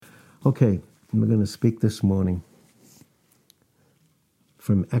Okay, we're going to speak this morning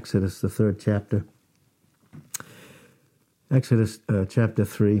from Exodus, the 3rd chapter. Exodus chapter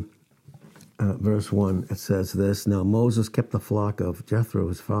 3, verse 1, it says this, Now Moses kept the flock of Jethro,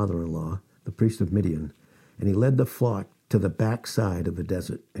 his father-in-law, the priest of Midian, and he led the flock to the backside of the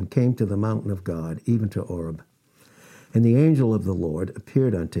desert and came to the mountain of God, even to Horeb. And the angel of the Lord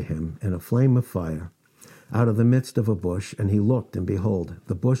appeared unto him in a flame of fire out of the midst of a bush, and he looked, and behold,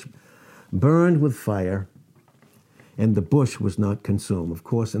 the bush burned with fire, and the bush was not consumed. Of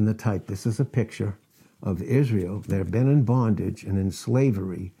course, in the type, this is a picture of Israel. They've been in bondage and in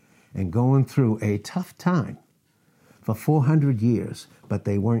slavery and going through a tough time for 400 years, but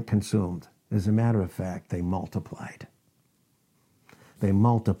they weren't consumed. As a matter of fact, they multiplied. They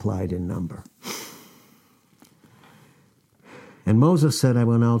multiplied in number. And Moses said, I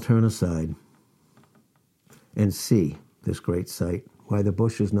will now turn aside and see this great sight, why the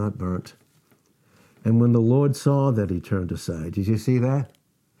bush is not burnt. And when the Lord saw that he turned aside, did you see that?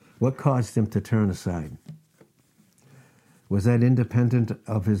 What caused him to turn aside? Was that independent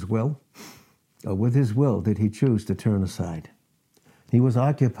of his will? Or with his will did he choose to turn aside? He was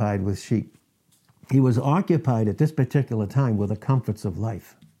occupied with sheep. He was occupied at this particular time with the comforts of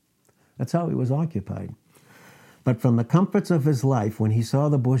life. That's how he was occupied. But from the comforts of his life, when he saw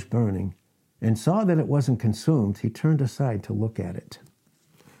the bush burning and saw that it wasn't consumed, he turned aside to look at it.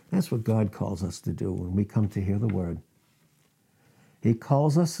 That's what God calls us to do when we come to hear the word. He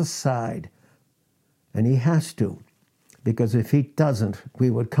calls us aside, and he has to, because if he doesn't, we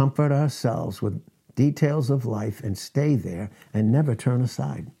would comfort ourselves with details of life and stay there and never turn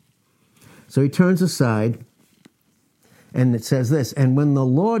aside. So he turns aside, and it says this, and when the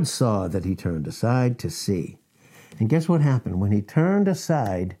Lord saw that he turned aside to see, and guess what happened? When he turned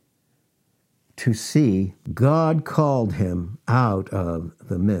aside to see, God called him out of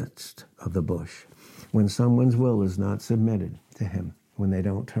the midst of the bush. When someone's will is not submitted to him, when they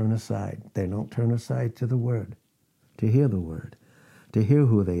don't turn aside to the word, to hear the word, to hear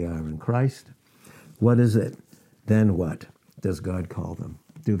who they are in Christ, what is it? Then what does God call them?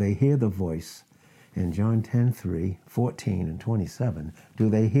 Do they hear the voice? In John 10:3, 14 and 27, do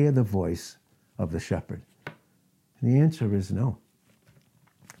they hear the voice of the shepherd? And the answer is no.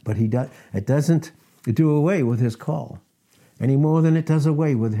 But it doesn't do away with his call any more than it does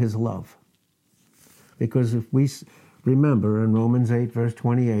away with his love. Because if we remember in Romans 8, verse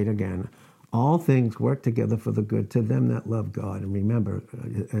 28 again, all things work together for the good to them that love God. And remember,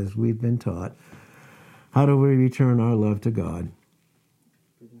 as we've been taught, how do we return our love to God?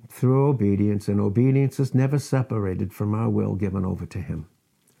 Through obedience, and obedience is never separated from our will given over to him.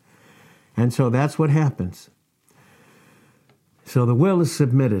 And so that's what happens. So the will is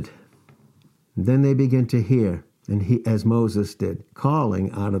submitted. And then they begin to hear, and he, as Moses did, calling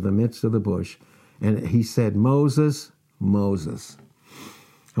out of the midst of the bush. And he said, Moses, Moses.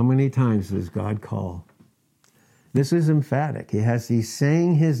 How many times does God call? This is emphatic. He's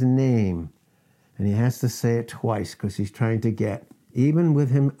saying his name, and he has to say it twice because he's trying to get, even with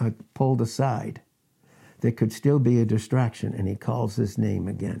him pulled aside, there could still be a distraction, and he calls his name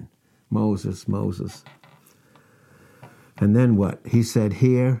again. Moses, Moses. And then what? He said,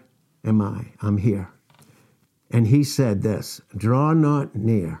 Here am I. I'm here. And he said this, Draw not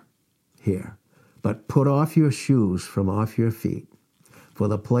near here, but put off your shoes from off your feet, for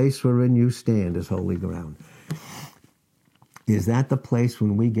the place wherein you stand is holy ground. Is that the place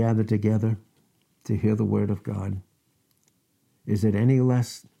when we gather together to hear the word of God? Is it any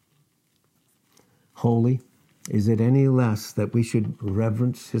less holy? Is it any less that we should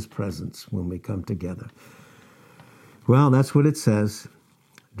reverence his presence when we come together? Well, that's what it says.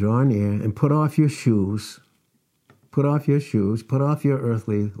 Draw near and put off your shoes. Put off your shoes. Put off your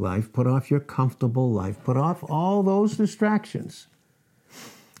earthly life. Put off your comfortable life. Put off all those distractions.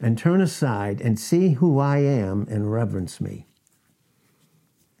 And turn aside and see who I am and reverence me.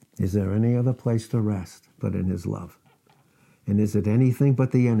 Is there any other place to rest but in his love? And is it anything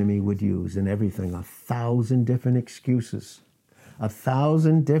but the enemy would use in everything? 1,000 different excuses.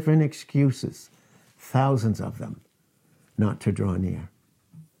 1,000 different excuses. Thousands of them. Not to draw near.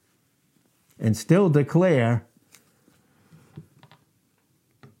 And still declare,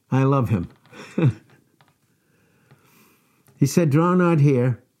 I love him. He said, draw not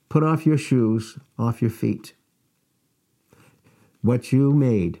here, put off your shoes, off your feet. What you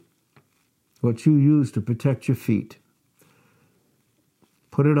made, what you used to protect your feet,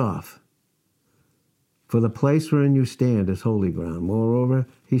 put it off. For the place wherein you stand is holy ground. Moreover,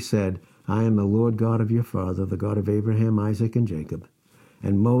 he said, I am the Lord God of your father, the God of Abraham, Isaac, and Jacob.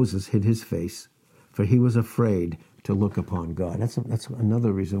 And Moses hid his face, for he was afraid to look upon God. That's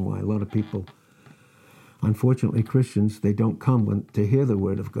another reason why a lot of people, unfortunately Christians, they don't come to hear the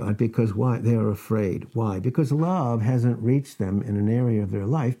word of God. Because why? They are afraid. Why? Because love hasn't reached them in an area of their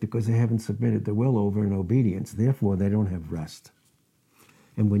life because they haven't submitted their will over in obedience. Therefore, they don't have rest.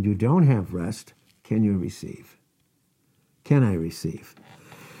 And when you don't have rest, can you receive? Can I receive?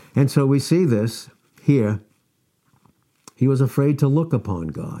 And so we see this here. He was afraid to look upon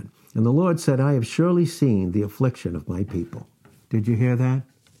God. And the Lord said, I have surely seen the affliction of my people. Did you hear that?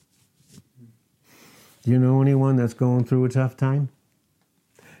 Do you know anyone that's going through a tough time?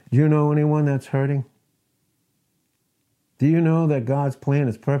 Do you know anyone that's hurting? Do you know that God's plan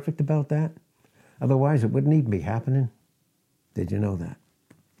is perfect about that? Otherwise, it wouldn't even be happening. Did you know that?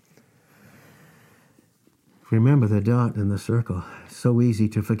 Remember the dot and the circle. So easy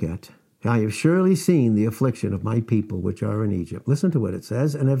to forget. I have surely seen the affliction of my people which are in Egypt. Listen to what it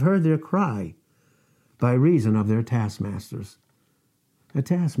says. And have heard their cry by reason of their taskmasters. A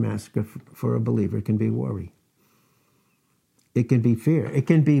taskmaster for a believer can be worry. It can be fear. It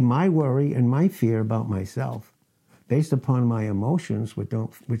can be my worry and my fear about myself based upon my emotions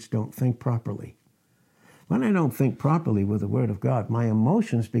which don't think properly. When I don't think properly with the Word of God, my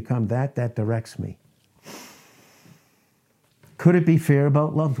emotions become that directs me. Could it be fear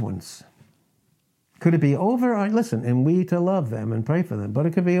about loved ones? Could it be listen, and we to love them and pray for them, but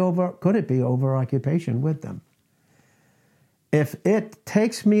could it be over occupation with them? If it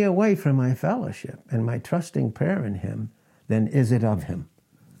takes me away from my fellowship and my trusting prayer in Him, then is it of Him?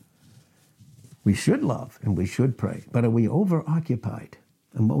 We should love and we should pray, but are we over-occupied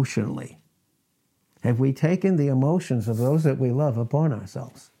emotionally? Have we taken the emotions of those that we love upon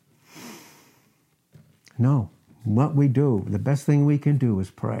ourselves? No. What we do, the best thing we can do is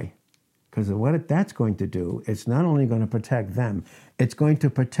pray. Because what that's going to do, it's not only going to protect them, it's going to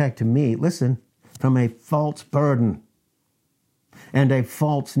protect me, listen, from a false burden and a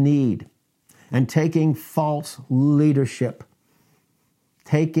false need and taking false leadership.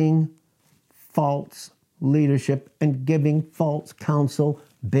 Taking false leadership and giving false counsel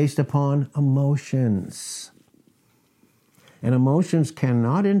based upon emotions. And emotions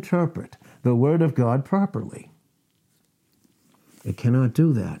cannot interpret the Word of God properly. It cannot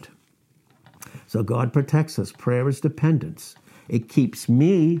do that. So God protects us. Prayer is dependence. It keeps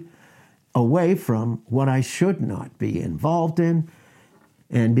me away from what I should not be involved in.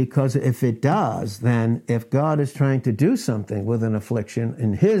 And because if it does, then if God is trying to do something with an affliction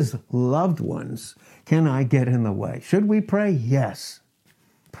in His loved ones, can I get in the way? Should we pray? Yes.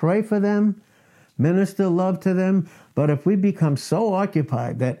 Pray for them, minister love to them. But if we become so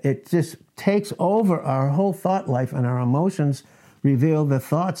occupied that it just takes over our whole thought life and our emotions reveal the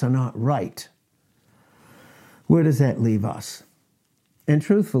thoughts are not right, where does that leave us? And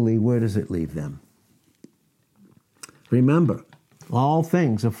truthfully, where does it leave them? Remember, all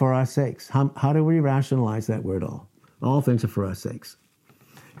things are for our sakes. How do we rationalize that word all? All things are for our sakes.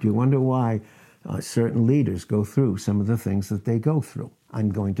 Do you wonder why certain leaders go through some of the things that they go through? I'm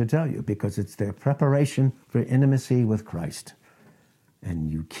going to tell you, because it's their preparation for intimacy with Christ.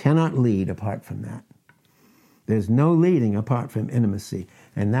 And you cannot lead apart from that. There's no leading apart from intimacy.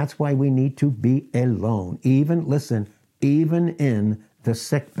 And that's why we need to be alone. Even in the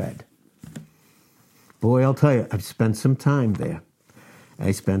sickbed. Boy, I'll tell you, I've spent some time there.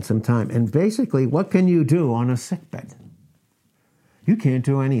 And basically, what can you do on a sickbed? You can't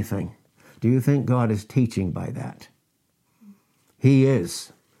do anything. Do you think God is teaching by that? He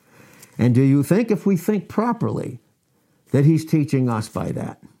is. And do you think, if we think properly, that He's teaching us by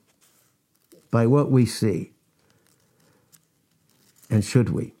that? By what we see? And should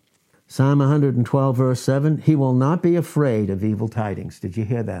we? Psalm 112, verse 7, He will not be afraid of evil tidings. Did you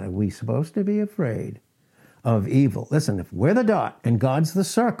hear that? Are we supposed to be afraid of evil? Listen, if we're the dot and God's the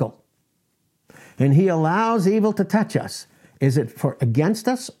circle, and He allows evil to touch us, is it against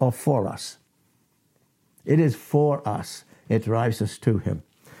us or for us? It is for us. It drives us to Him.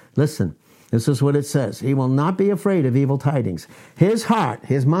 Listen, this is what it says. He will not be afraid of evil tidings. His heart,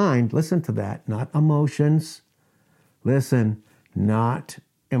 His mind, listen to that, not emotions. Listen, not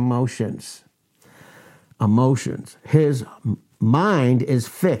emotions. Emotions. His mind is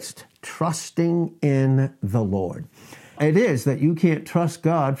fixed, trusting in the Lord. It is that you can't trust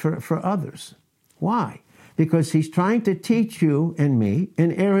God for others. Why? Because He's trying to teach you and me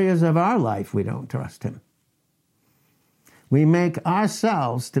in areas of our life we don't trust Him. We make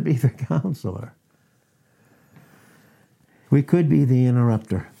ourselves to be the counselor. We could be the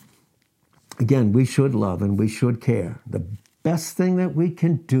interrupter. Again, we should love and we should care. The best thing that we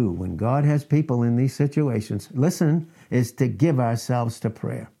can do when God has people in these situations, listen, is to give ourselves to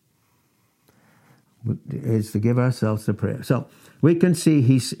prayer. is to give ourselves to prayer. So we can see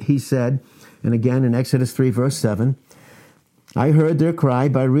he said, and again in Exodus 3, verse 7, I heard their cry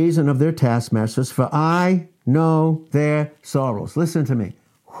by reason of their taskmasters, for I know their sorrows. Listen to me.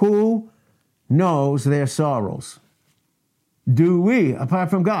 Who knows their sorrows? Do we, apart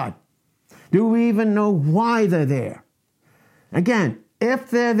from God? Do we even know why they're there? Again, if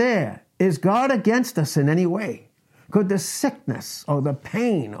they're there, is God against us in any way? Could the sickness or the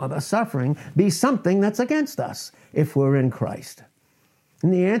pain or the suffering be something that's against us if we're in Christ?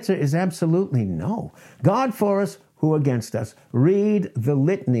 And the answer is absolutely no. God for us, who against us? Read the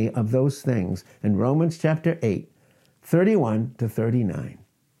litany of those things in Romans chapter 8, 31 to 39.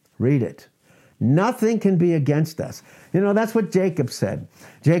 Read it. Nothing can be against us. You know, that's what Jacob said.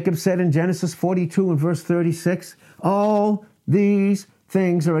 Jacob said in Genesis 42 and verse 36, all these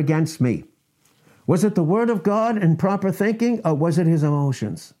things are against me. Was it the word of God and proper thinking, or was it his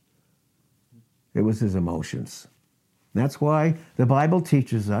emotions? It was his emotions. That's why the Bible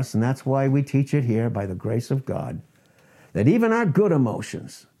teaches us, and that's why we teach it here by the grace of God, that even our good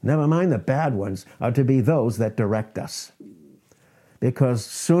emotions, never mind the bad ones, are to be those that direct us. Because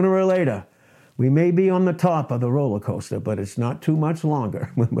sooner or later, we may be on the top of the roller coaster, but it's not too much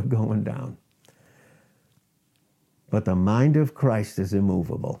longer when we're going down. But the mind of Christ is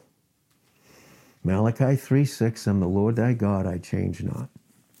immovable. Malachi 3:6, I'm the Lord thy God, I change not.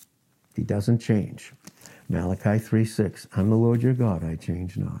 He doesn't change. Malachi 3:6, I'm the Lord your God, I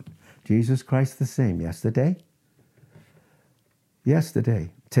change not. Jesus Christ the same yesterday,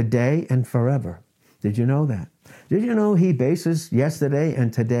 today, and forever. Did you know that? Did you know he bases yesterday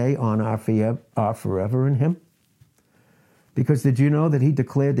and today on our forever in him? Because did you know that he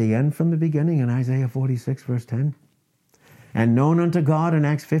declared the end from the beginning in Isaiah 46, verse 10? And known unto God in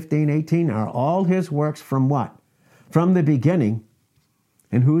Acts 15:18 are all his works from what? From the beginning.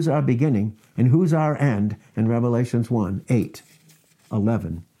 And who's our beginning? And who's our end? In Revelations 1, 8,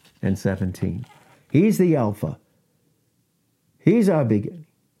 11, and 17. He's the Alpha. He's our beginning.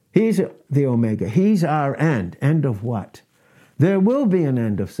 He's the Omega. He's our end. End of what? There will be an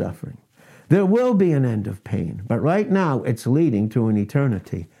end of suffering. There will be an end of pain. But right now, it's leading to an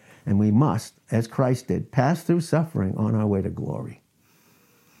eternity. And we must, as Christ did, pass through suffering on our way to glory.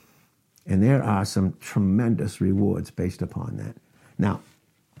 And there are some tremendous rewards based upon that. Now,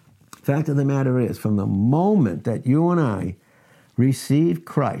 fact of the matter is, from the moment that you and I received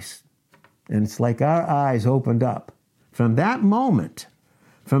Christ, and it's like our eyes opened up, from that moment,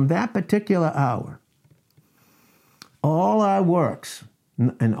 from that particular hour, all our works,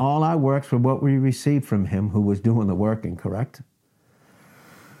 and all our works were what we received from him who was doing the working, correct?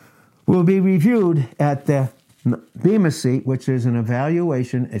 Will be reviewed at the Bema seat, which is an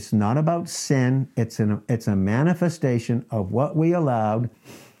evaluation. It's not about sin. It's a manifestation of what we allowed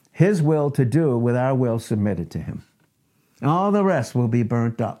his will to do with our will submitted to him. All the rest will be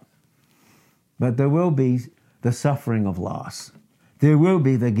burnt up. But there will be the suffering of loss. There will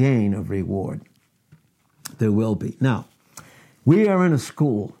be the gain of reward. There will be. Now, we are in a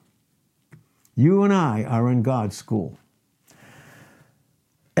school. You and I are in God's school.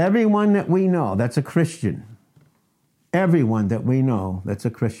 Everyone that we know that's a Christian, everyone that we know that's a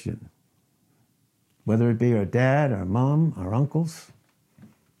Christian, whether it be our dad, our mom, our uncles,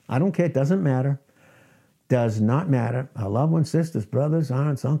 I don't care, it doesn't matter. Does not matter. Our loved ones, sisters, brothers,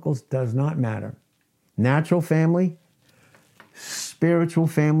 aunts, uncles, does not matter. Natural family, spiritual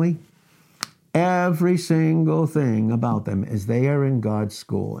family, every single thing about them is they are in God's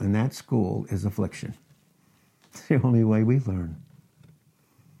school, and that school is affliction. It's the only way we learn.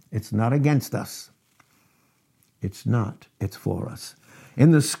 It's not against us. It's not. It's for us.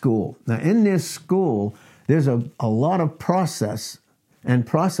 In the school. Now, in this school, there's a lot of processes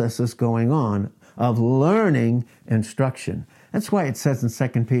going on of learning instruction. That's why it says in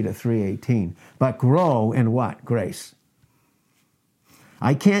 2 Peter 3:18, but grow in what? Grace.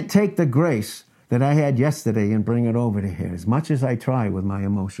 I can't take the grace that I had yesterday and bring it over to here, as much as I try with my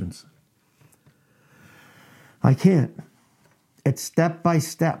emotions. I can't. It's step by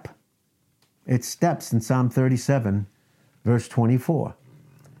step. It's steps in Psalm 37, verse 24.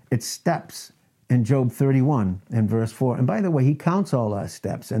 It's steps in Job 31 and verse 4. And by the way, he counts all our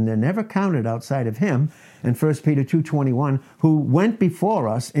steps, and they're never counted outside of him in 1 Peter 2:21, who went before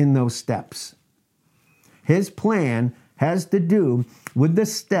us in those steps. His plan has to do with the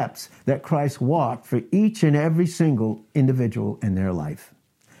steps that Christ walked for each and every single individual in their life.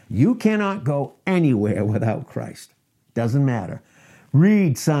 You cannot go anywhere without Christ. Doesn't matter.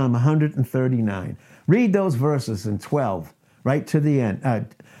 Read Psalm 139. Read those verses in 12, right to the end.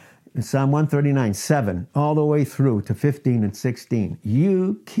 Psalm 139, 7, all the way through to 15 and 16.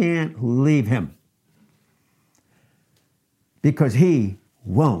 You can't leave him. because he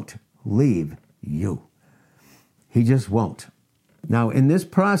won't leave you. He just won't. Now, in this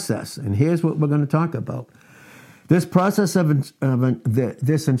process, and here's what we're going to talk about, this process of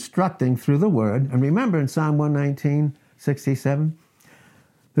this instructing through the word, and remember in Psalm 119:67,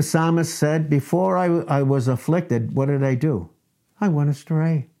 the psalmist said, before I was afflicted, what did I do? I went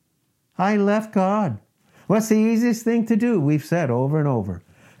astray. I left God. What's the easiest thing to do? We've said over and over.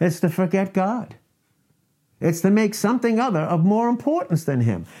 It's to forget God. It's to make something other of more importance than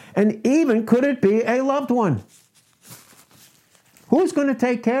him. And even could it be a loved one? Who's going to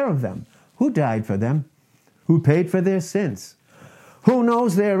take care of them? Who died for them? Who paid for their sins? Who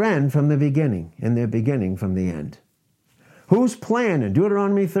knows their end from the beginning and their beginning from the end? Whose plan in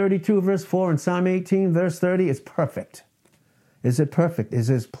Deuteronomy 32 verse 4 and Psalm 18 verse 30 is perfect? Is it perfect? Is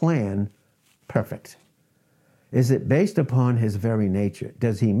his plan perfect? Is it based upon his very nature?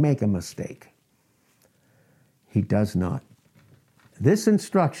 Does he make a mistake? He does not. This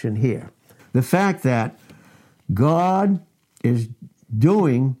instruction here, the fact that God is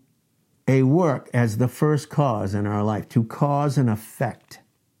doing a work as the first cause in our life, to cause and effect.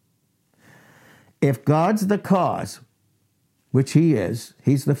 If God's the cause, which he is,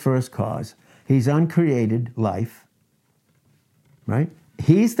 he's the first cause, he's uncreated life, right?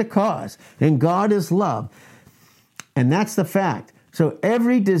 He's the cause, and God is love. And that's the fact. So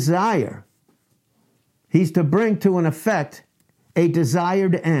every desire, he's to bring to an effect a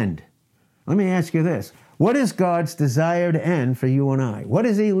desired end. Let me ask you this. What is God's desired end for you and I? What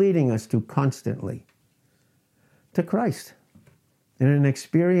is he leading us to constantly? To Christ. In an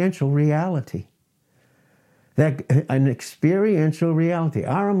experiential reality. An experiential reality.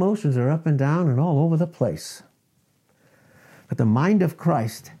 Our emotions are up and down and all over the place. But the mind of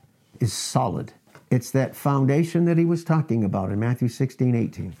Christ is solid. It's that foundation that he was talking about in Matthew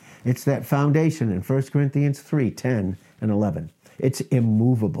 16:18. It's that foundation in 1 Corinthians 3:10 and 11. It's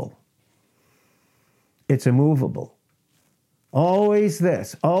immovable. It's immovable. Always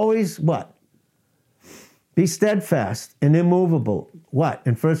this. Always what? Be steadfast and immovable. What?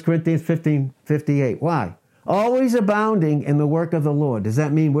 In 1 Corinthians 15:58. Why? Always abounding in the work of the Lord. Does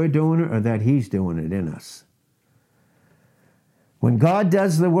that mean we're doing it or that he's doing it in us? When God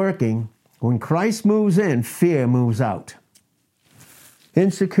does the working, when Christ moves in, fear moves out.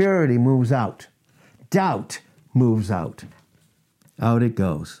 Insecurity moves out. Doubt moves out. Out it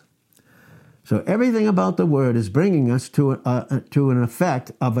goes. So everything about the word is bringing us to an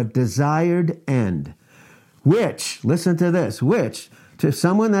effect of a desired end, which, listen to this, which, to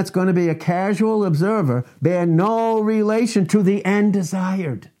someone that's going to be a casual observer, bear no relation to the end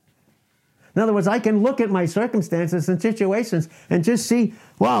desired. In other words, I can look at my circumstances and situations and just see,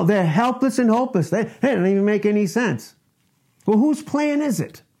 wow, they're helpless and hopeless. They don't even make any sense. Well, whose plan is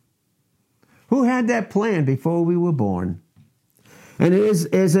it? Who had that plan before we were born? And is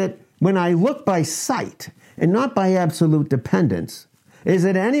it, when I look by sight and not by absolute dependence, is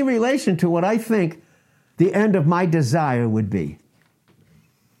it any relation to what I think the end of my desire would be?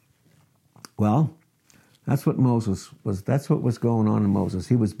 Well, that's what Moses was. That's what was going on in Moses.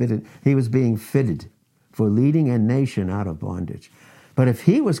 He was being fitted for leading a nation out of bondage. But if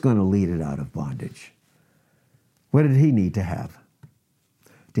he was going to lead it out of bondage, what did he need to have?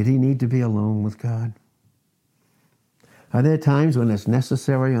 Did he need to be alone with God? Are there times when it's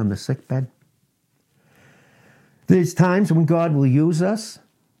necessary on the sickbed? There's times when God will use us.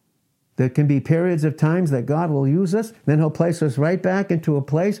 There can be periods of times that God will use us. Then he'll place us right back into a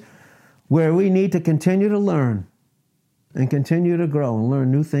place where we need to continue to learn and continue to grow and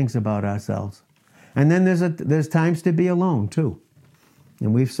learn new things about ourselves. And then there's times to be alone too.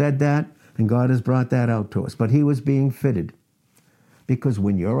 And we've said that, and God has brought that out to us. But he was being fitted. Because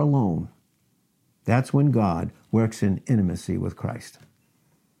when you're alone, that's when God works in intimacy with Christ.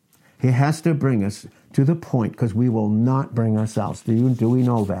 He has to bring us to the point, because we will not bring ourselves. Do we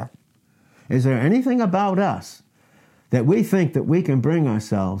know that? Is there anything about us that we think that we can bring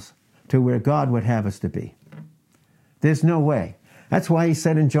ourselves to where God would have us to be? There's no way. That's why he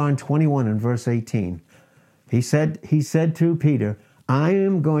said in John 21 and verse 18, he said to Peter, I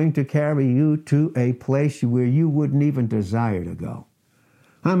am going to carry you to a place where you wouldn't even desire to go.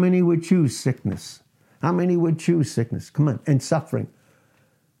 How many would choose sickness? How many would choose sickness? Come on, and suffering.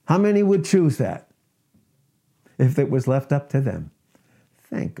 How many would choose that if it was left up to them?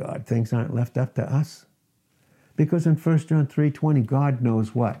 Thank God things aren't left up to us. Because in 1 John 3:20, God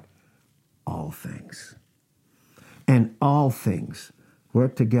knows what? All things. And all things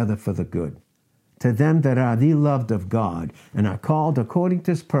work together for the good, to them that are the loved of God and are called according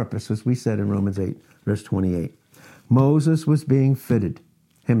to his purpose, as we said in Romans 8, verse 28. Moses was being fitted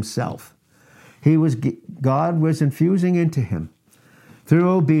himself. God was infusing into him, through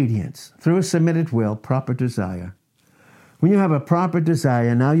obedience, through a submitted will, proper desire. When you have a proper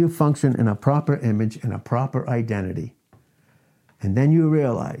desire, now you function in a proper image and a proper identity. And then you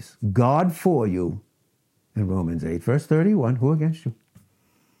realize, God for you, in Romans 8, verse 31, who against you?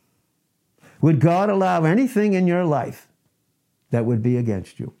 Would God allow anything in your life that would be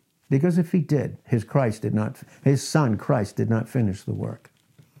against you? Because if he did, his son Christ did not finish the work.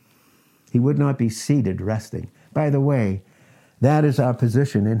 He would not be seated resting. By the way, that is our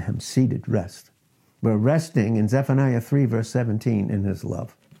position in him, seated rest. We're resting in Zephaniah 3, verse 17, in his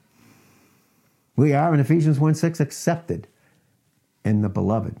love. We are in Ephesians 1:6 accepted in the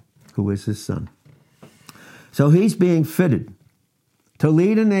beloved, who is his son. So he's being fitted to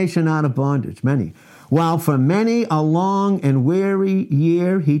lead a nation out of bondage, many. While for many a long and weary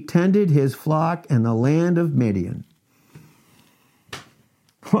year he tended his flock in the land of Midian.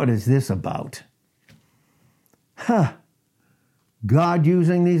 What is this about? God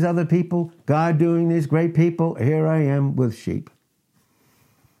using these other people, God doing these great people, here I am with sheep.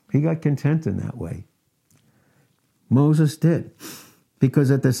 He got content in that way. Moses did,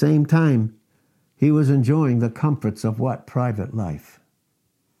 because at the same time, he was enjoying the comforts of what? Private life.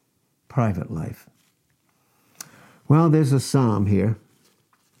 Private life. Well, there's a psalm here,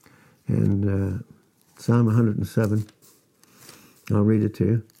 and Psalm 107. I'll read it to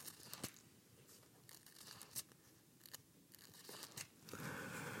you.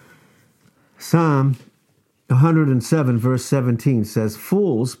 Psalm 107, verse 17 says,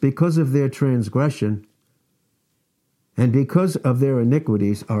 "Fools, because of their transgression and because of their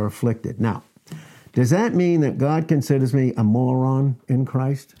iniquities, are afflicted." Now, does that mean that God considers me a moron in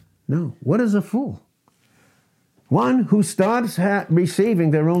Christ? No. What is a fool? One who stops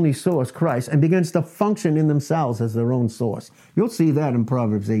receiving their only source, Christ, and begins to function in themselves as their own source. You'll see that in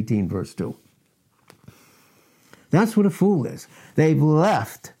Proverbs 18, verse 2. That's what a fool is. They've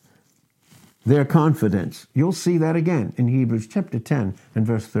left their confidence. You'll see that again in Hebrews chapter 10 and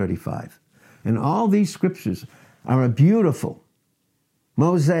verse 35. And all these scriptures are a beautiful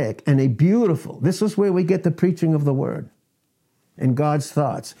mosaic and this is where we get the preaching of the word and God's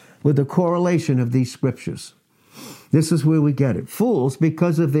thoughts with the correlation of these scriptures. This is where we get it. Fools,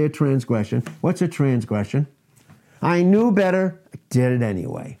 because of their transgression. What's a transgression? I knew better, I did it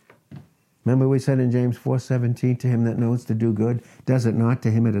anyway. Remember we said in James 4:17, to him that knows to do good, does it not,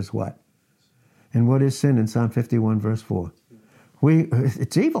 to him it is what? And what is sin in Psalm 51, verse 4?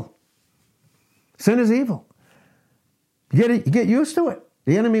 It's evil. Sin is evil. You get used to it.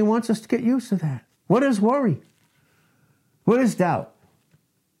 The enemy wants us to get used to that. What is worry? What is doubt?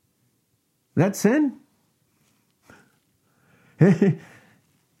 That's sin?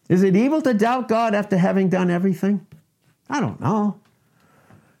 Is it evil to doubt God after having done everything? I don't know.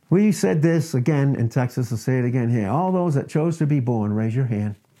 We said this again in Texas, I'll say it again here. All those that chose to be born, raise your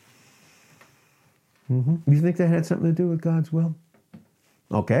hand. You think that had something to do with God's will?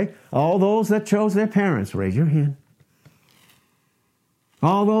 Okay. All those that chose their parents, raise your hand.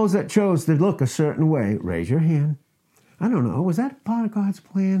 All those that chose to look a certain way, raise your hand. I don't know. Was that part of God's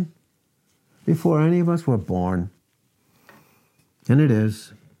plan before any of us were born? And it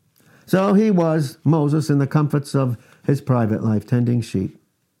is. So he was, Moses, in the comforts of his private life, tending sheep.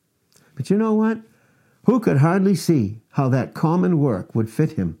 But you know what? Who could hardly see how that common work would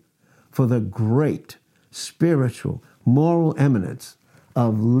fit him for the great spiritual, moral eminence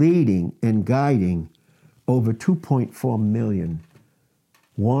of leading and guiding over 2.4 million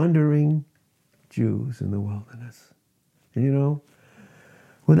wandering Jews in the wilderness? And you know,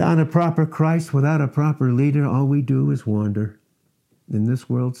 without a proper Christ, without a proper leader, all we do is wander in this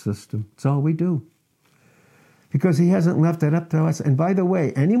world system. It's all we do. Because he hasn't left it up to us. And by the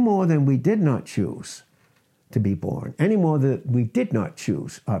way, any more than we did not choose to be born, any more that we did not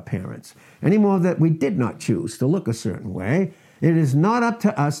choose our parents, any more that we did not choose to look a certain way, it is not up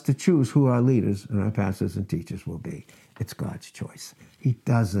to us to choose who our leaders and our pastors and teachers will be. It's God's choice. He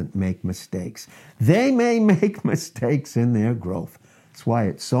doesn't make mistakes. They may make mistakes in their growth. That's why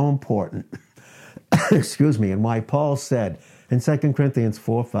it's so important. Excuse me. And why Paul said in 2 Corinthians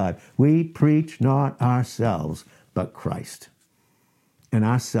 4:5, we preach not ourselves, but Christ. And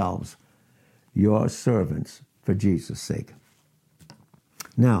ourselves, your servants, for Jesus' sake.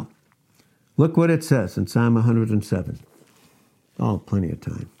 Now, look what it says in Psalm 107. Oh, plenty of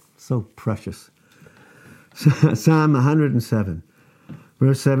time. So precious. Psalm 107,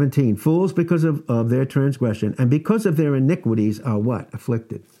 verse 17. Fools, because of their transgression, and because of their iniquities, are what?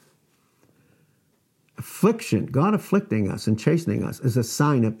 Afflicted. Affliction, God afflicting us and chastening us, is a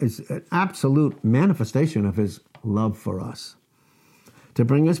sign of, is an absolute manifestation of his love for us. to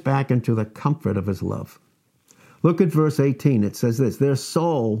bring us back into the comfort of his love. Look at verse 18. It says this, their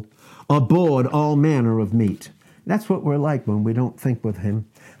soul abhorred all manner of meat. That's what we're like when we don't think with him.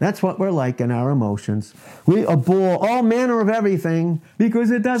 That's what we're like in our emotions. We abhor all manner of everything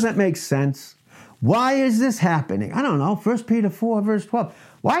because it doesn't make sense. Why is this happening? I don't know. 1 Peter 4, verse 12.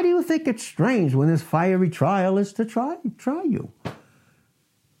 Why do you think it's strange when this fiery trial is to try you?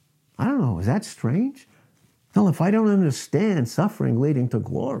 I don't know. Is that strange? Well, if I don't understand suffering leading to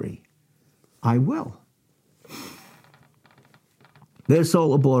glory, I will. Their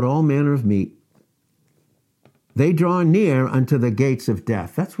soul abhorred all manner of meat. They draw near unto the gates of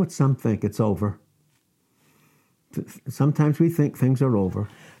death. That's what some think. It's over. Sometimes we think things are over.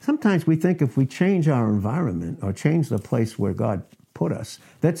 Sometimes we think if we change our environment or change the place where God put us,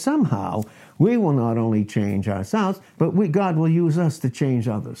 that somehow we will not only change ourselves, but God will use us to change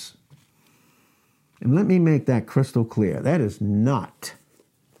others. And let me make that crystal clear. That is not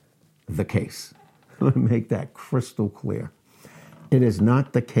the case. Let me make that crystal clear. It is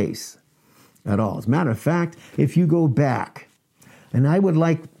not the case at all. As a matter of fact, if you go back, and I would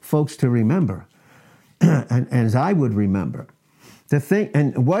like folks to remember, and as I would remember, to think,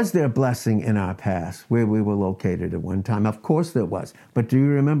 and was there blessing in our past where we were located at one time? Of course there was. But do you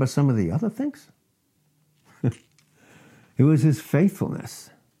remember some of the other things? It was his faithfulness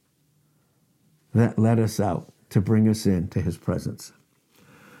that led us out to bring us into his presence.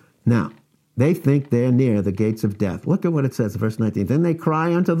 Now, they think they're near the gates of death. Look at what it says, verse 19. Then they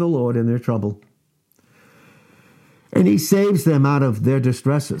cry unto the Lord in their trouble, and he saves them out of their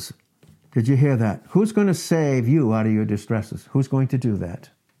distresses. Did you hear that? Who's going to save you out of your distresses? Who's going to do that?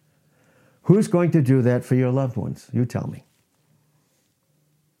 Who's going to do that for your loved ones? You tell me.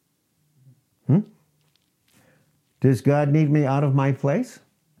 Does God need me out of my place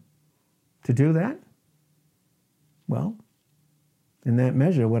to do that? Well, in that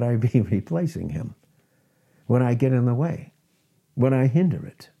measure, would I be replacing him? Would I get in the way? Would I hinder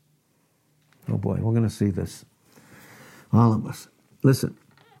it? Oh boy, we're going to see this. All of us. Listen,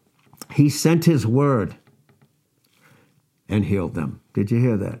 he sent his word and healed them. Did you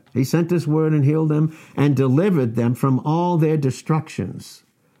hear that? He sent his word and healed them and delivered them from all their destructions.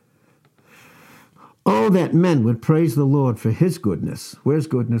 Oh, that men would praise the Lord for his goodness. Where's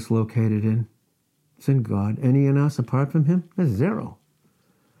goodness located in? It's in God. Any in us apart from him? There's zero.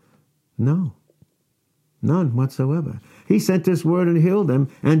 No. None whatsoever. He sent his word and healed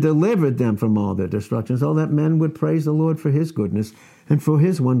them and delivered them from all their destructions. Oh, that men would praise the Lord for his goodness and for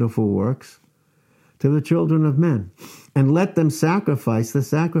his wonderful works to the children of men. And let them sacrifice the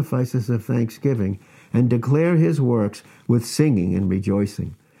sacrifices of thanksgiving and declare his works with singing and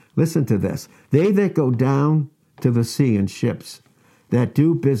rejoicing. Listen to this. They that go down to the sea in ships, that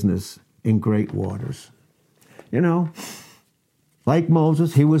do business in great waters. You know, like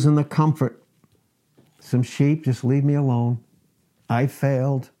Moses, he was in the comfort. Some sheep, just leave me alone. I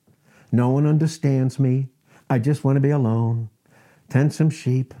failed. No one understands me. I just want to be alone. Tend some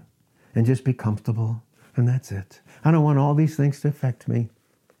sheep and just be comfortable. And that's it. I don't want all these things to affect me.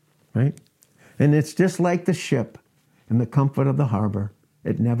 Right? And it's just like the ship in the comfort of the harbor.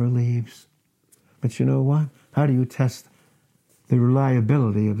 It never leaves. But you know what? How do you test the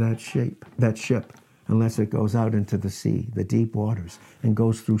reliability of that ship, unless it goes out into the sea, the deep waters, and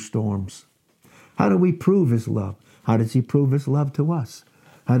goes through storms? How do we prove his love? How does he prove his love to us?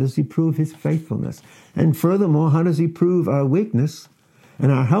 How does he prove his faithfulness? And furthermore, how does he prove our weakness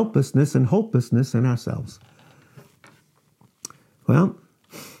and our helplessness and hopelessness in ourselves? Well,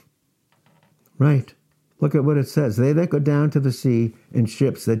 right. Look at what it says. They that go down to the sea in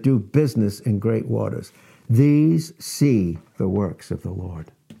ships that do business in great waters. These see the works of the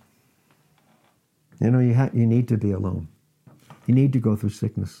Lord. You know, you need to be alone. You need to go through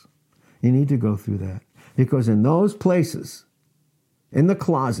sickness. You need to go through that. Because in those places, in the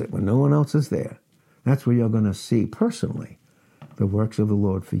closet when no one else is there, that's where you're going to see personally the works of the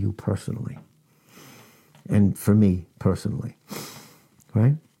Lord for you personally. And for me personally.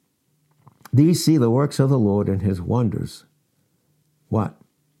 Right? These see the works of the Lord and his wonders. What?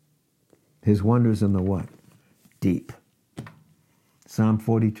 His wonders in the what? Deep. Psalm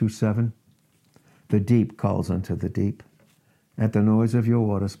 42:7. The deep calls unto the deep. At the noise of your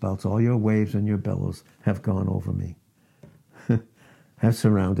waterspouts, all your waves and your billows have gone over me, have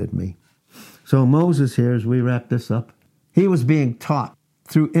surrounded me. So Moses here, as we wrap this up, he was being taught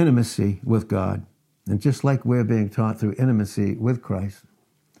through intimacy with God. And just like we're being taught through intimacy with Christ,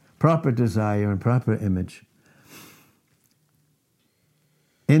 proper desire and proper image,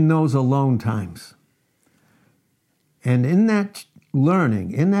 in those alone times. And in that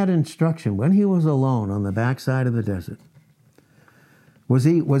learning, in that instruction, when he was alone on the backside of the desert, Was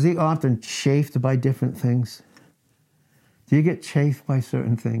he often chafed by different things? Do you get chafed by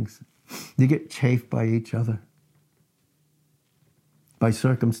certain things? Do you get chafed by each other? By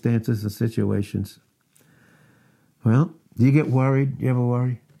circumstances and situations? Well, do you get worried? Do you ever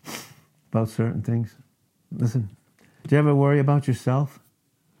worry about certain things? Listen, do you ever worry about yourself?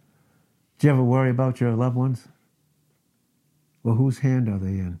 Do you ever worry about your loved ones? Well, whose hand are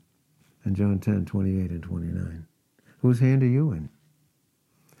they in? In John 10, 28 and 29. Whose hand are you in?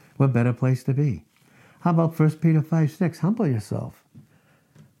 What better place to be? How about 1 Peter 5, 6? Humble yourself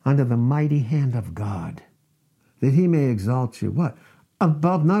under the mighty hand of God, that he may exalt you. What?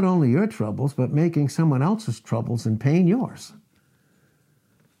 Above not only your troubles, but making someone else's troubles and pain yours.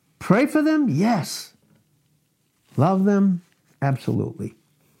 Pray for them? Yes. Love them? Absolutely.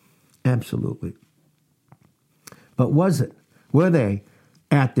 Absolutely. But were they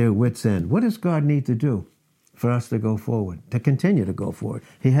at their wits' end? What does God need to do for us to go forward, to continue to go forward?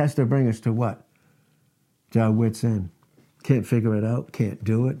 He has to bring us to what? To our wits' end. Can't figure it out, can't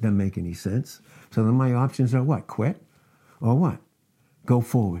do it, doesn't make any sense. So then my options are what? Quit? Or what? Go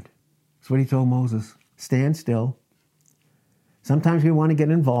forward. That's what he told Moses. Stand still. Sometimes we want to get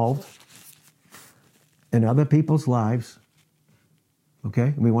involved in other people's lives.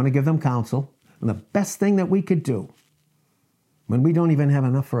 Okay? We want to give them counsel. And the best thing that we could do when we don't even have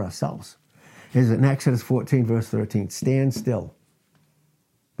enough for ourselves is in Exodus 14, verse 13. Stand still.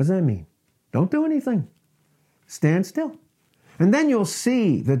 What does that mean? Don't do anything. Stand still. And then you'll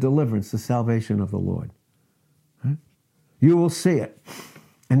see the deliverance, the salvation of the Lord. Right? You will see it.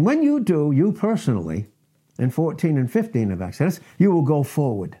 And when you do, you personally, in 14 and 15 of Exodus, you will go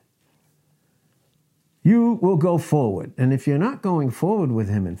forward. You will go forward. And if you're not going forward with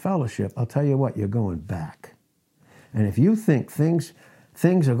him in fellowship, I'll tell you what, you're going back. And if you think things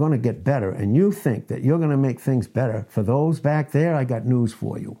are going to get better, and you think that you're going to make things better for those back there, I got news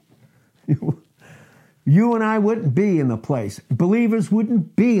for you. You and I wouldn't be in the place. Believers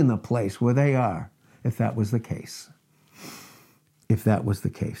wouldn't be in the place where they are if that was the case. If that was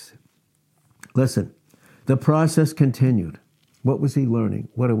the case. Listen, the process continued. What was he learning?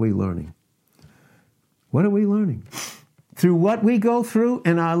 What are we learning? What are we learning? Through what we go through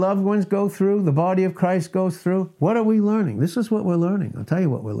and our loved ones go through, the body of Christ goes through, what are we learning? This is what we're learning. I'll tell you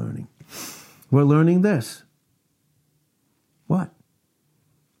what we're learning. We're learning this. What?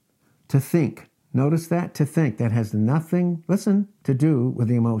 To think. Notice that? To think. That has nothing, listen, to do with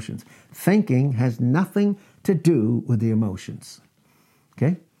the emotions. Thinking has nothing to do with the emotions.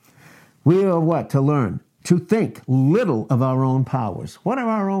 Okay? We are what? To learn. To think little of our own powers. What are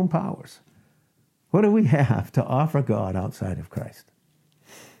our own powers? What do we have to offer God outside of Christ?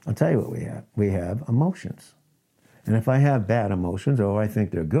 I'll tell you what we have. We have emotions. And if I have bad emotions, or I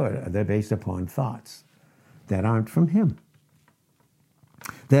think they're good, they're based upon thoughts that aren't from him.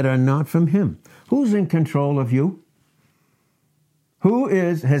 That are not from him. Who's in control of you?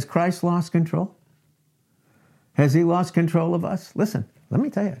 Has Christ lost control? Has he lost control of us? Listen, let me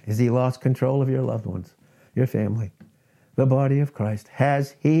tell you, has he lost control of your loved ones, your family, the body of Christ?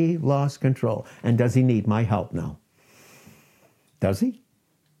 Has he lost control? And does he need my help now? Does he?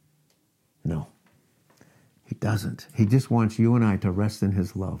 No, he doesn't. He just wants you and I to rest in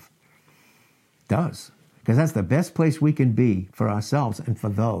his love. Does. Because that's the best place we can be for ourselves and for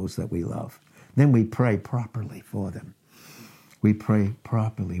those that we love. Then we pray properly for them. We pray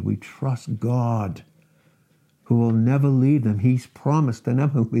properly. We trust God, who will never leave them. He's promised to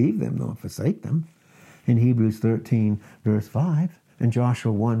never leave them nor forsake them. In Hebrews 13, verse 5, and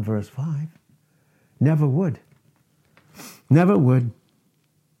Joshua 1, verse 5. Never would. Never would.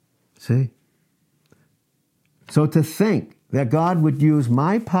 See? So to think that God would use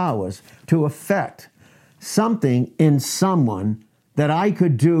my powers to affect something in someone that I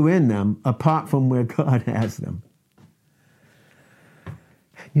could do in them apart from where God has them.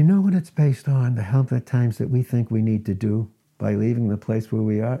 You know what it's based on? The help at times that we think we need to do by leaving the place where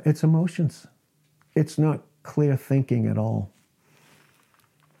we are? It's emotions. It's not clear thinking at all.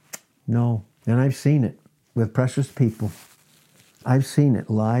 No. And I've seen it with precious people. I've seen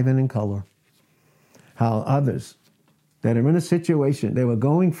it live and in color. How others that are in a situation, they were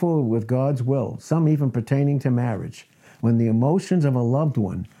going forward with God's will, some even pertaining to marriage, when the emotions of a loved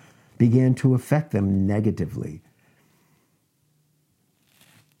one began to affect them negatively.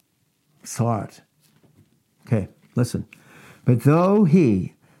 Saw it. Okay, listen. But though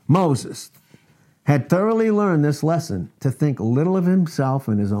he, Moses, had thoroughly learned this lesson to think little of himself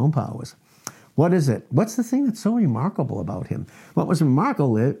and his own powers, what is it? What's the thing that's so remarkable about him? What was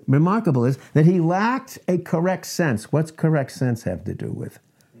remarkable is that he lacked a correct sense. What's correct sense have to do with?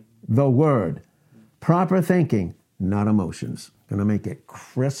 The word. Proper thinking, not emotions. I'm going to make it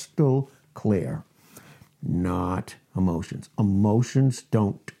crystal clear. Not emotions. Emotions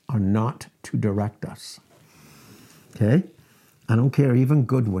are not to direct us. Okay? I don't care, even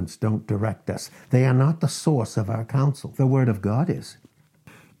good ones don't direct us. They are not the source of our counsel. The Word of God is.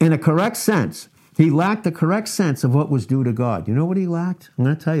 In a correct sense, he lacked the correct sense of what was due to God. You know what he lacked? I'm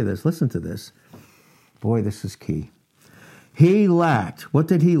going to tell you this. Listen to this. Boy, this is key. He lacked. What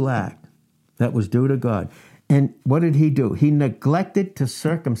did he lack that was due to God? And what did he do? He neglected to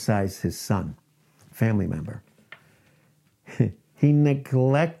circumcise his son, family member. He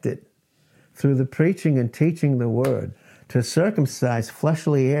neglected, through the preaching and teaching the Word, to circumcise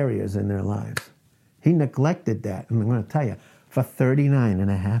fleshly areas in their lives. He neglected that. And I'm going to tell you, for 39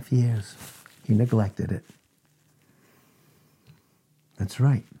 and a half years, he neglected it. That's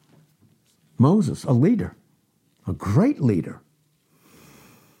right. Moses, a leader, a great leader.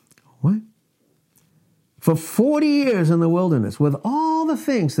 What? For 40 years in the wilderness, with all the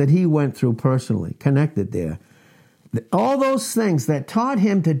things that he went through personally, connected there, all those things that taught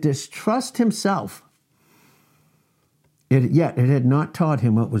him to distrust himself, yet it had not taught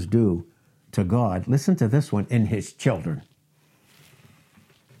him what was due to God. Listen to this one, in his children.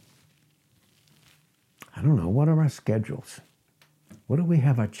 I don't know, what are our schedules? What do we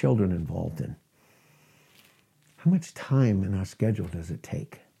have our children involved in? How much time in our schedule does it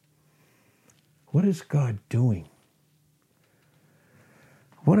take? What is God doing?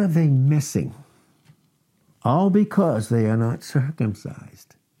 What are they missing? All because they are not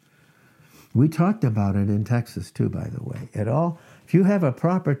circumcised. We talked about it in Texas too, by the way. If you have a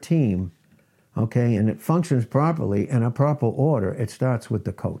proper team, okay, and it functions properly in a proper order, it starts with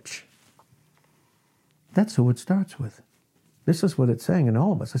the coach. That's who it starts with. This is what it's saying in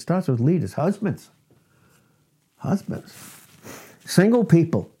all of us. It starts with leaders, husbands. Husbands. Single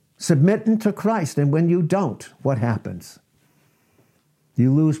people, submitting to Christ. And when you don't, what happens?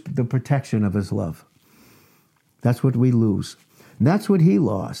 You lose the protection of his love. That's what we lose. And that's what he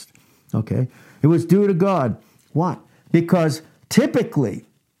lost. Okay? It was due to God. What? Because typically,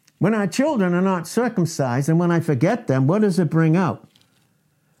 when our children are not circumcised and when I forget them, what does it bring out?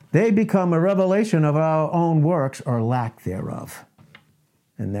 They become a revelation of our own works or lack thereof.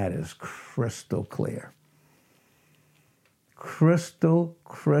 And that is crystal clear. Crystal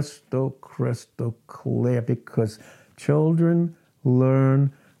clear, because children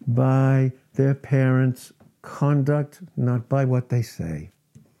learn by their parents' conduct, not by what they say.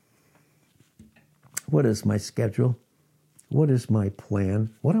 What is my schedule? What is my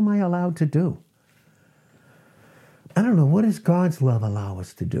plan? What am I allowed to do? I don't know. What does God's love allow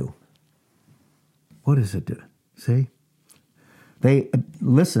us to do? What does it do? See?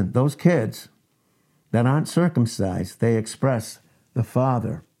 Listen, those kids that aren't circumcised, they express the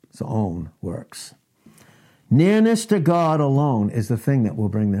Father's own works. Nearness to God alone is the thing that will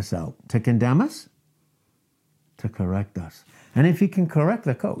bring this out. To condemn us? To correct us. And if you can correct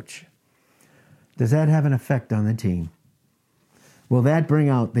the coach, does that have an effect on the team? Will that bring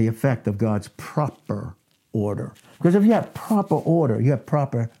out the effect of God's proper order? Because if you have proper order, you have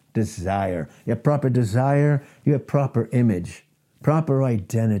proper desire. You have proper desire, you have proper image, proper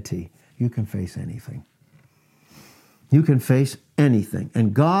identity. You can face anything. You can face anything.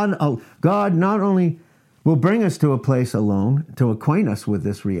 And God not only will bring us to a place alone to acquaint us with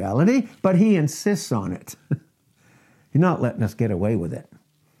this reality, but he insists on it. He's not letting us get away with it.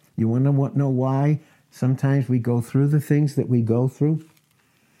 You want to know why sometimes we go through the things that we go through?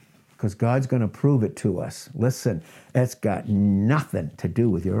 Because God's going to prove it to us. Listen, it's got nothing to do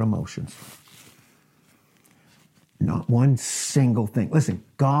with your emotions. Not one single thing. Listen,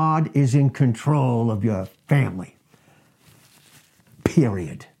 God is in control of your family.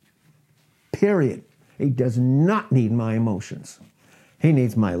 Period. Period. He does not need my emotions. He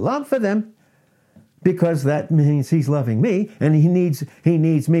needs my love for them, because that means he's loving me, and he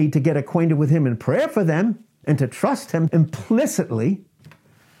needs me to get acquainted with him in prayer for them and to trust him implicitly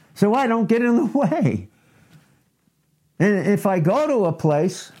so I don't get in the way. And if I go to a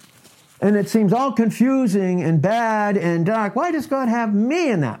place and it seems all confusing and bad and dark, why does God have me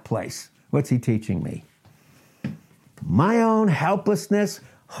in that place? What's he teaching me? My own helplessness,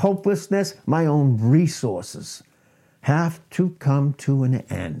 hopelessness, my own resources have to come to an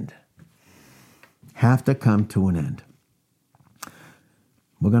end. Have to come to an end.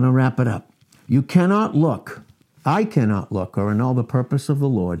 We're going to wrap it up. You cannot look, I cannot look or know the purpose of the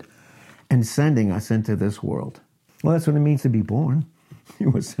Lord in sending us into this world. Well, that's what it means to be born.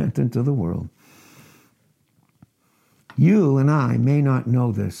 You were sent into the world. You and I may not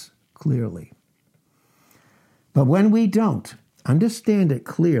know this clearly. But when we don't understand it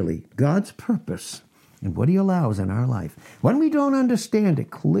clearly, God's purpose and what he allows in our life. When we don't understand it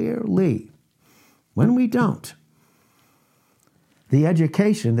clearly, when we don't, the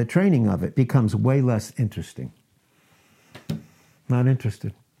education, the training of it becomes way less interesting. Not interested.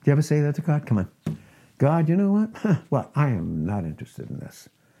 Do you ever say that to God? Come on. God, you know what? Well, I am not interested in this.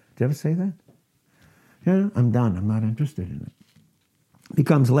 Do you ever say that? Yeah, I'm done. I'm not interested in it. It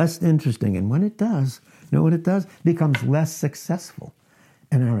becomes less interesting. And when it does, you know what it does? It becomes less successful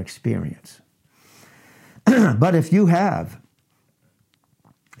in our experience. But if you have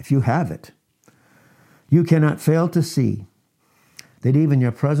it, you cannot fail to see that even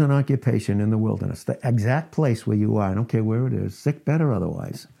your present occupation in the wilderness, the exact place where you are, I don't care where it is, sick bed or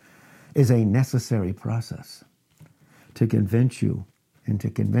otherwise, is a necessary process to convince you and to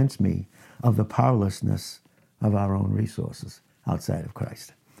convince me of the powerlessness of our own resources outside of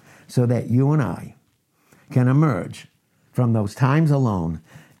Christ, so that you and I can emerge from those times alone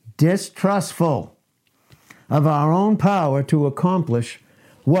distrustful of our own power to accomplish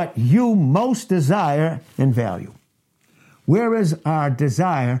what you most desire and value. Where is our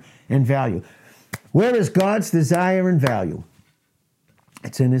desire and value? Where is God's desire and value?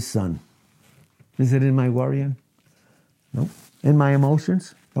 It's in his Son. Is it in my worrying? Nope. In my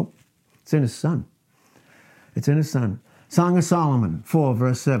emotions? Nope. It's in his Son. It's in his Son. Song of Solomon 4,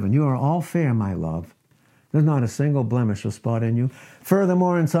 verse 7. You are all fair, my love. There's not a single blemish or spot in you.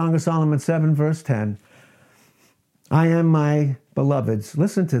 Furthermore, in Song of Solomon 7, verse 10, I am my beloved's,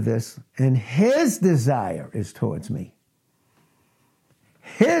 listen to this, and his desire is towards me.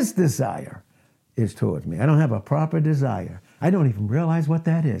 His desire is towards me. I don't have a proper desire. I don't even realize what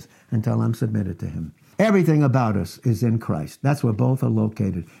that is until I'm submitted to him. Everything about us is in Christ. That's where both are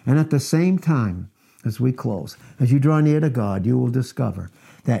located. And at the same time, as we close, as you draw near to God, you will discover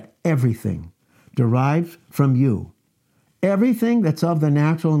that everything derived from you, everything that's of the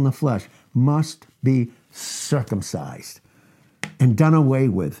natural and the flesh, must be circumcised and done away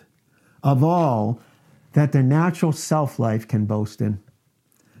with, of all that the natural self-life can boast in.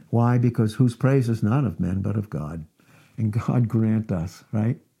 Why? Because whose praise is not of men, but of God. And God grant us,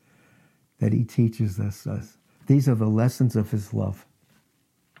 right, that he teaches us. These are the lessons of his love.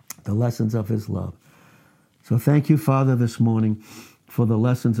 The lessons of his love. So thank you, Father, this morning for the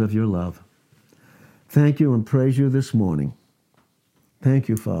lessons of your love. Thank you and praise you this morning. Thank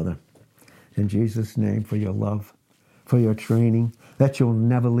you, Father, in Jesus' name, for your love, for your training, that you'll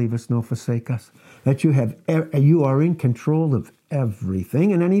never leave us nor forsake us, that you are in control of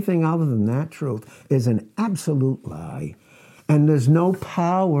everything, and anything other than that truth is an absolute lie, and there's no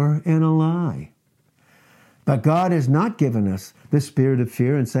power in a lie. But God has not given us the spirit of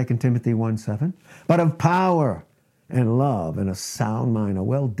fear in 2 Timothy 1:7, but of power and love and a sound mind, a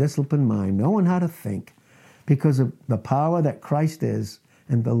well-disciplined mind, knowing how to think, because of the power that Christ is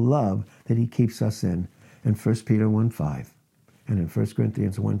and the love that he keeps us in 1 Peter 1:5 and in 1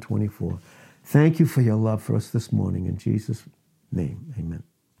 Corinthians 1:24. Thank you for your love for us this morning. In Jesus' name, amen.